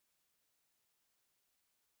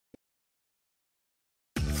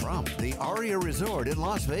From the Aria Resort in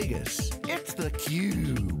Las Vegas, it's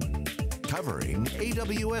theCUBE, covering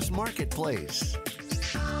AWS Marketplace.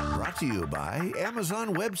 Brought to you by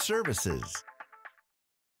Amazon Web Services.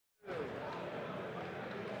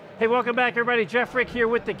 Hey, welcome back everybody. Jeff Frick here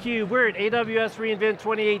with theCUBE. We're at AWS Reinvent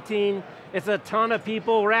 2018. It's a ton of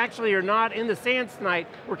people. We actually are not in the Sands tonight.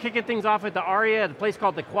 We're kicking things off at the Aria, at a place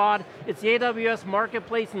called the Quad. It's the AWS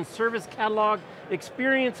Marketplace and Service Catalog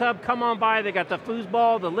Experience Hub. Come on by, they got the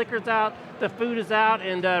foosball, the liquor's out, the food is out,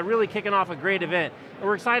 and really kicking off a great event. And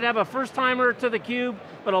we're excited to have a first-timer to theCUBE,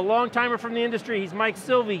 but a long-timer from the industry. He's Mike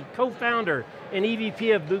Silvey, co-founder and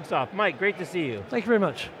EVP of Moogsoft. Mike, great to see you. Thank you very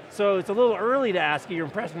much. So it's a little early to ask you your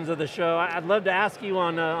impressions of the show. I'd love to ask you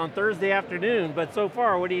on Thursday afternoon, but so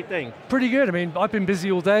far, what do you think? Pretty good. I mean, I've been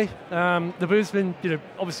busy all day. The booth's been,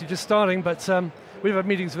 obviously just starting, but we've had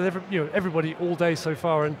meetings with everybody all day so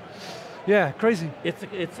far, and yeah, crazy.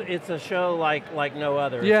 It's a show like no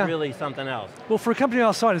other. Yeah. It's really something else. Well, for a company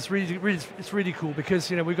our size, it's really cool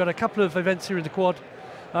because we've got a couple of events here in the Quad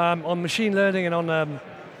on machine learning and on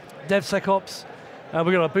DevSecOps.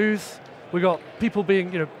 We've got our booth. We've got people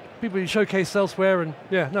being people you showcase elsewhere, and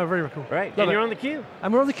yeah, no, very cool. Right, and you're on theCUBE.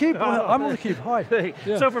 And we're on theCUBE. Oh. I'm on theCUBE, hi.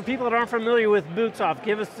 Yeah. So for people that aren't familiar with Moogsoft,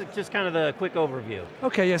 give us just kind of the quick overview.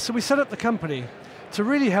 Okay, yeah, so we set up the company to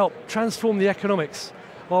really help transform the economics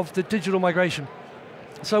of the digital migration.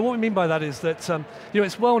 So what we mean by that is that,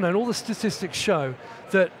 it's well known, all the statistics show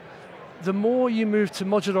that the more you move to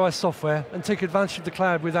modularized software and take advantage of the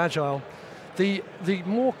cloud with agile, the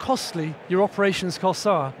more costly your operations costs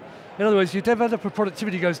are. In other words, your developer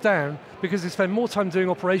productivity goes down because they spend more time doing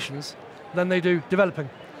operations than they do developing.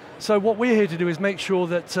 So what we're here to do is make sure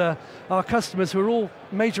that our customers, who are all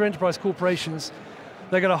major enterprise corporations,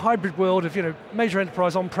 they've got a hybrid world of major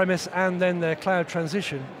enterprise on-premise and then their cloud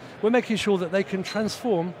transition. We're making sure that they can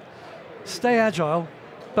transform, stay agile,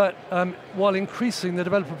 but while increasing the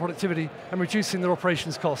developer productivity and reducing their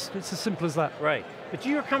operations costs. It's as simple as that. Right, but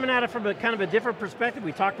you're coming at it from a kind of a different perspective.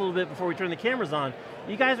 We talked a little bit before we turned the cameras on.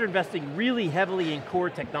 You guys are investing really heavily in core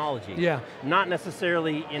technology. Yeah. Not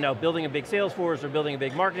necessarily building a big sales force or building a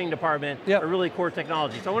big marketing department, yep. Or really core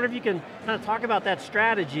technology. So I wonder if you can kind of talk about that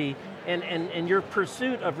strategy and your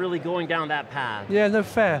pursuit of really going down that path. Yeah, no,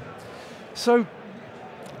 fair. So,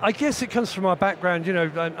 I guess it comes from our background,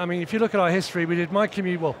 I mean, if you look at our history, we did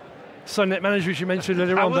MyCommute, well, SunNet Manager, as you mentioned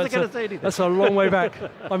earlier on, that's a long way back.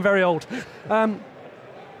 I'm very old.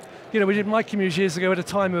 We did MyCommute years ago at a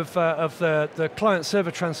time of the client-server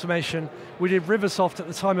transformation. We did Riversoft at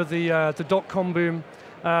the time of the dot-com boom,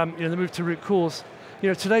 the move to root cause.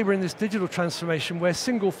 Today we're in this digital transformation where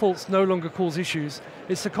single faults no longer cause issues.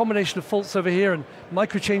 It's a combination of faults over here and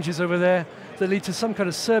micro changes over there that lead to some kind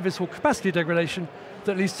of service or capacity degradation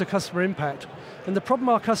that leads to customer impact. And the problem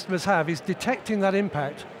our customers have is detecting that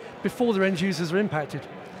impact before their end users are impacted.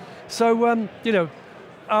 So,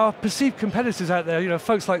 our perceived competitors out there,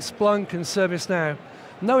 folks like Splunk and ServiceNow,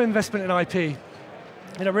 no investment in IP.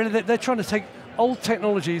 Really, they're trying to take old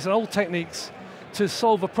technologies and old techniques to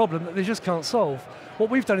solve a problem that they just can't solve. What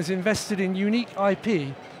we've done is invested in unique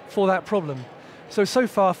IP for that problem. So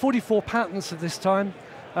far, 44 patents at this time.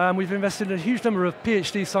 We've invested in a huge number of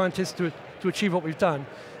PhD scientists to achieve what we've done.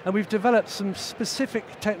 And we've developed some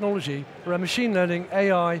specific technology around machine learning,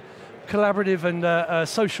 AI, collaborative and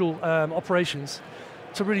social operations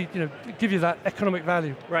to really give you that economic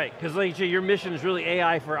value. Right, because your mission is really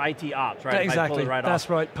AI for IT ops, right? Exactly, that's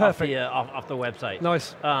right, perfect. Off the website.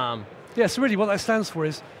 Nice. Yeah, so really what that stands for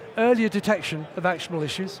is earlier detection of actionable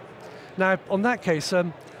issues. Now, on that case,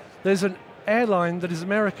 there's an airline that is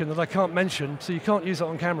American that I can't mention, so you can't use it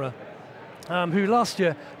on camera, who last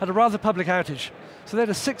year had a rather public outage. So they had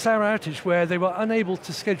a 6-hour outage where they were unable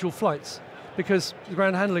to schedule flights because the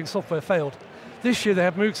ground handling software failed. This year they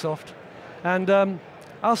have Moogsoft, and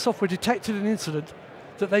our software detected an incident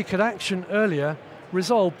that they could action earlier,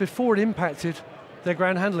 resolve before it impacted their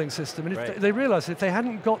ground handling system. And if they realized if they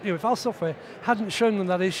hadn't got, if our software hadn't shown them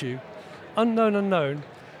that issue, unknown,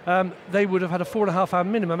 they would have had a 4.5-hour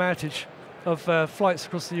minimum outage of flights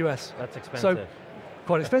across the US. That's expensive. So,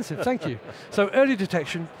 quite expensive, thank you. So early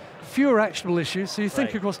detection, fewer actionable issues, so you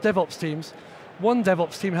think across DevOps teams, one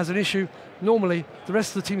DevOps team has an issue, normally the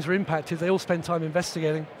rest of the teams are impacted, they all spend time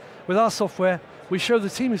investigating. With our software, we show the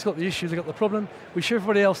team who's got the issue, they've got the problem, we show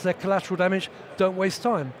everybody else their collateral damage, don't waste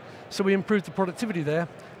time. So we improve the productivity there,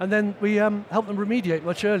 and then we help them remediate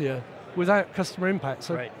much earlier without customer impact,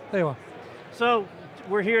 so there you are. So,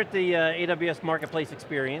 we're here at the AWS Marketplace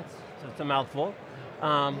experience, so it's a mouthful.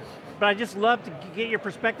 But I'd just love to get your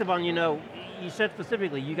perspective on, you said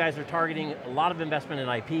specifically, you guys are targeting a lot of investment in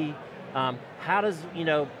IP. How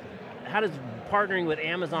does partnering with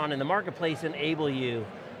Amazon in the marketplace enable you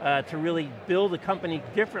to really build a company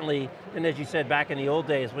differently than, as you said, back in the old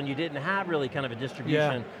days when you didn't have really kind of a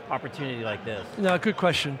distribution opportunity like this? No, good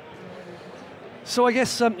question. So I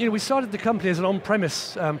guess we started the company as an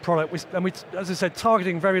on-premise product, and we, as I said,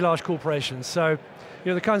 targeting very large corporations. So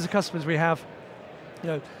the kinds of customers we have,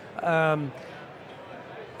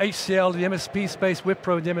 HCL, the MSP space,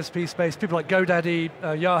 Wipro in the MSP space, people like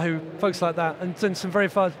GoDaddy, Yahoo, folks like that, and then some very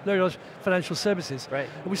large financial services. Right.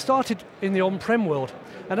 And we started in the on-prem world,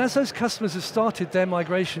 and as those customers have started their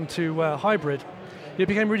migration to hybrid, it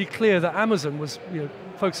became really clear that Amazon was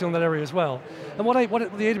focusing on that area as well. And what the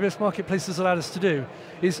AWS Marketplace has allowed us to do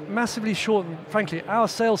is massively shorten, frankly, our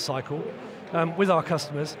sales cycle with our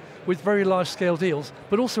customers with very large scale deals,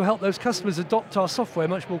 but also help those customers adopt our software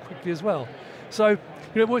much more quickly as well. So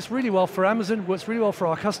it works really well for Amazon, works really well for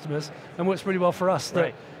our customers, and works really well for us.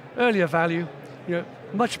 Right. Earlier value,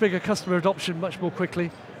 much bigger customer adoption much more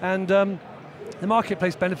quickly, and the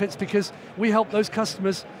marketplace benefits because we help those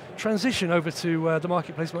customers transition over to the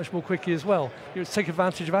marketplace much more quickly as well. Take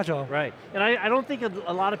advantage of agile. Right, and I don't think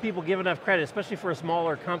a lot of people give enough credit, especially for a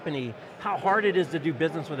smaller company, how hard it is to do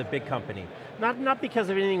business with a big company. Not because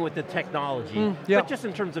of anything with the technology, but just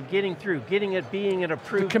in terms of getting through, being an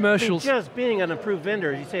approved, the commercials. Just being an approved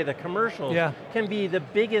vendor, as you say, the commercials can be the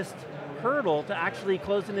biggest hurdle to actually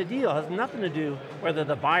closing a deal. It has nothing to do whether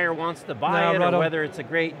the buyer wants to buy it or whether it's a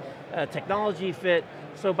great technology fit.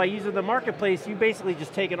 So by using the marketplace, you basically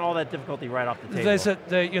just taken all that difficulty right off the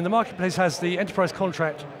table. The marketplace has the enterprise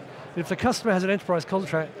contract. If the customer has an enterprise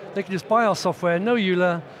contract, they can just buy our software, no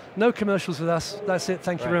EULA, no commercials with us, that's it,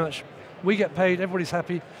 thank you very much. We get paid, everybody's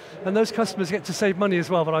happy, and those customers get to save money as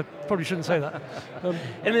well, but I probably shouldn't say that.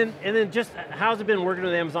 And then just, how's it been working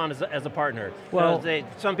with Amazon as a partner? Well,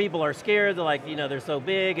 some people are scared, they're like, they're so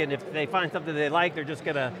big, and if they find something they like, they're just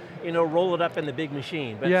going to, roll it up in the big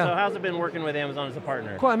machine. But so how's it been working with Amazon as a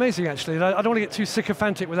partner? Quite amazing, actually. I don't want to get too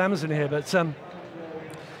sycophantic with Amazon here, but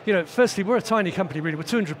firstly, we're a tiny company, really. We're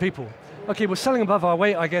 200 people. Okay, we're selling above our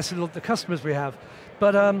weight, I guess, in the customers we have.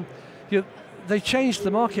 But they changed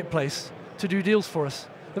the marketplace to do deals for us.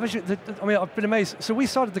 I've been amazed. So we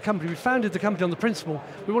started the company, we founded the company on the principle,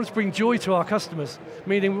 we wanted to bring joy to our customers,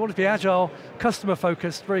 meaning we wanted to be agile, customer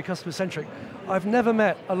focused, very customer centric. I've never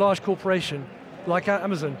met a large corporation like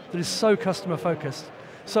Amazon that is so customer focused.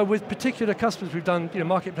 So with particular customers we've done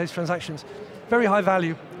marketplace transactions, very high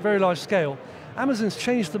value, very large scale. Amazon's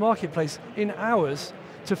changed the marketplace in hours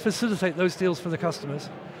to facilitate those deals for the customers.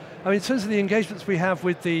 In terms of the engagements we have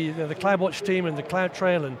with the CloudWatch team and the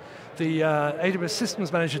CloudTrail and the AWS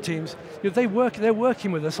Systems Manager teams, they're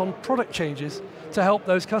working with us on product changes to help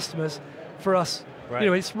those customers for us. Right.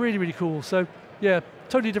 It's really, really cool. So yeah,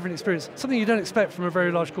 totally different experience. Something you don't expect from a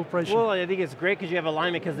very large corporation. Well, I think it's great because you have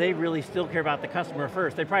alignment because they really still care about the customer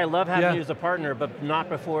first. They probably love having you as a partner, but not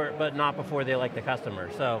before they like the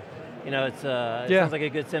customer. So it sounds like a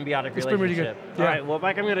good symbiotic relationship. It's been really good. All right, well,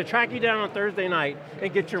 Mike, I'm going to track you down on Thursday night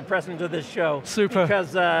and get your press into this show. Super.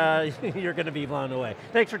 Because you're going to be blown away.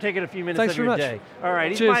 Thanks for taking a few minutes of your day. All right,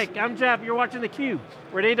 he's Cheers. Mike, I'm Jeff, you're watching theCUBE.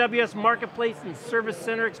 We're at AWS Marketplace and Service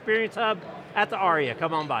Center Experience Hub at the Aria.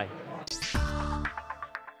 Come on by.